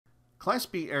Class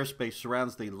B airspace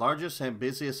surrounds the largest and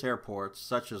busiest airports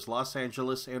such as Los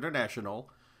Angeles International,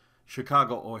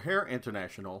 Chicago O'Hare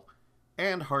International,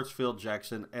 and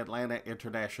Hartsfield-Jackson Atlanta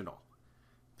International.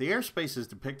 The airspace is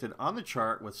depicted on the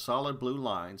chart with solid blue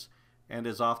lines and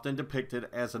is often depicted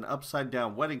as an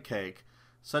upside-down wedding cake,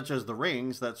 such as the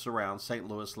rings that surround St.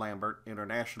 Louis Lambert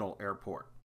International Airport.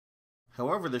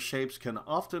 However, the shapes can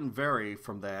often vary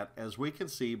from that, as we can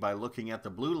see by looking at the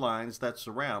blue lines that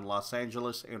surround Los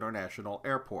Angeles International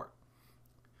Airport.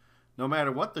 No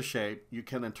matter what the shape, you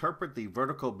can interpret the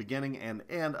vertical beginning and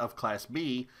end of Class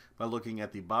B by looking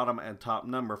at the bottom and top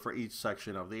number for each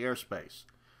section of the airspace.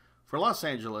 For Los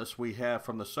Angeles, we have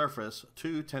from the surface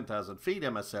to 10,000 feet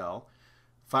MSL,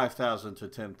 5,000 to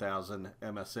 10,000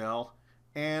 MSL,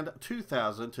 and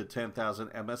 2,000 to 10,000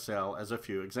 MSL as a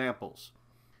few examples.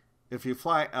 If you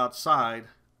fly outside,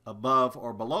 above,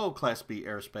 or below Class B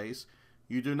airspace,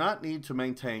 you do not need to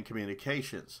maintain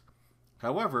communications.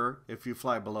 However, if you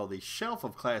fly below the shelf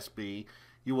of Class B,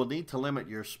 you will need to limit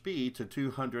your speed to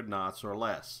 200 knots or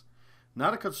less.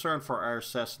 Not a concern for our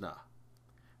Cessna.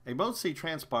 A Mode C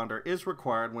transponder is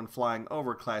required when flying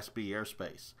over Class B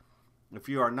airspace. If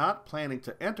you are not planning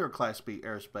to enter Class B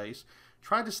airspace,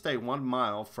 try to stay 1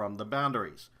 mile from the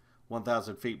boundaries,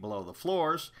 1,000 feet below the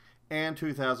floors, and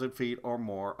 2,000 feet or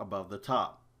more above the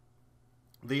top.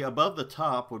 The above the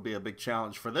top would be a big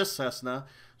challenge for this Cessna,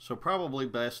 so probably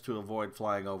best to avoid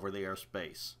flying over the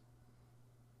airspace.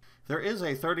 There is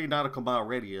a 30 nautical mile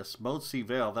radius Mode C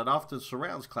veil that often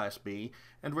surrounds Class B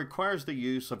and requires the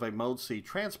use of a Mode C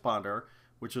transponder,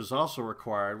 which is also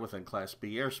required within Class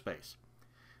B airspace.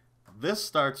 This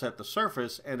starts at the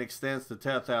surface and extends to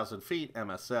 10,000 feet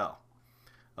MSL.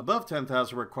 Above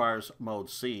 10,000 requires Mode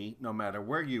C no matter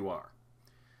where you are.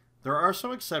 There are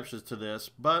some exceptions to this,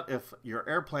 but if your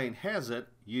airplane has it,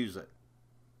 use it.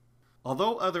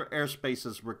 Although other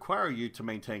airspaces require you to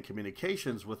maintain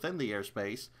communications within the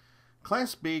airspace,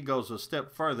 Class B goes a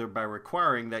step further by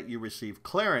requiring that you receive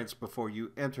clearance before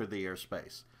you enter the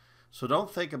airspace. So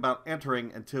don't think about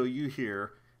entering until you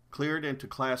hear cleared into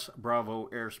Class Bravo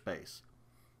airspace.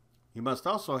 You must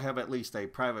also have at least a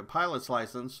private pilot's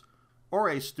license or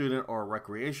a student or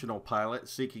recreational pilot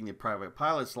seeking the private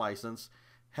pilot's license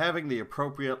having the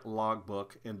appropriate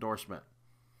logbook endorsement.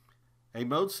 A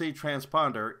Mode C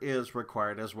transponder is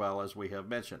required as well, as we have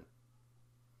mentioned.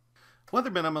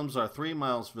 Weather minimums are 3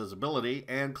 miles visibility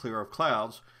and clear of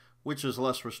clouds, which is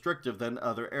less restrictive than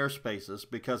other airspaces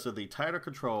because of the tighter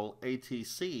control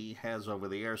ATC has over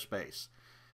the airspace.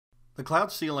 The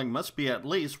cloud ceiling must be at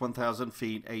least 1,000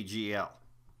 feet AGL.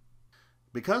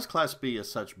 Because Class B is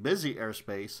such busy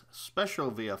airspace,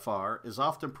 special VFR is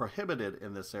often prohibited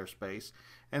in this airspace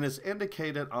and is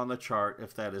indicated on the chart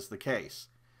if that is the case.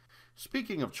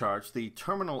 Speaking of charts, the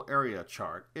terminal area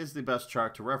chart is the best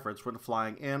chart to reference when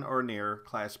flying in or near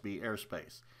Class B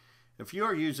airspace. If you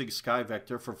are using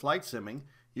SkyVector for flight simming,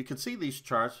 you can see these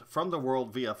charts from the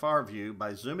World VFR view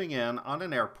by zooming in on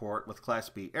an airport with Class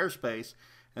B airspace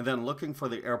and then looking for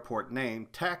the airport name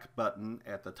TAC button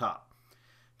at the top.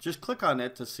 Just click on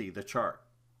it to see the chart.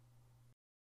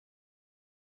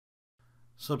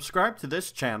 Subscribe to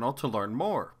this channel to learn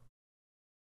more.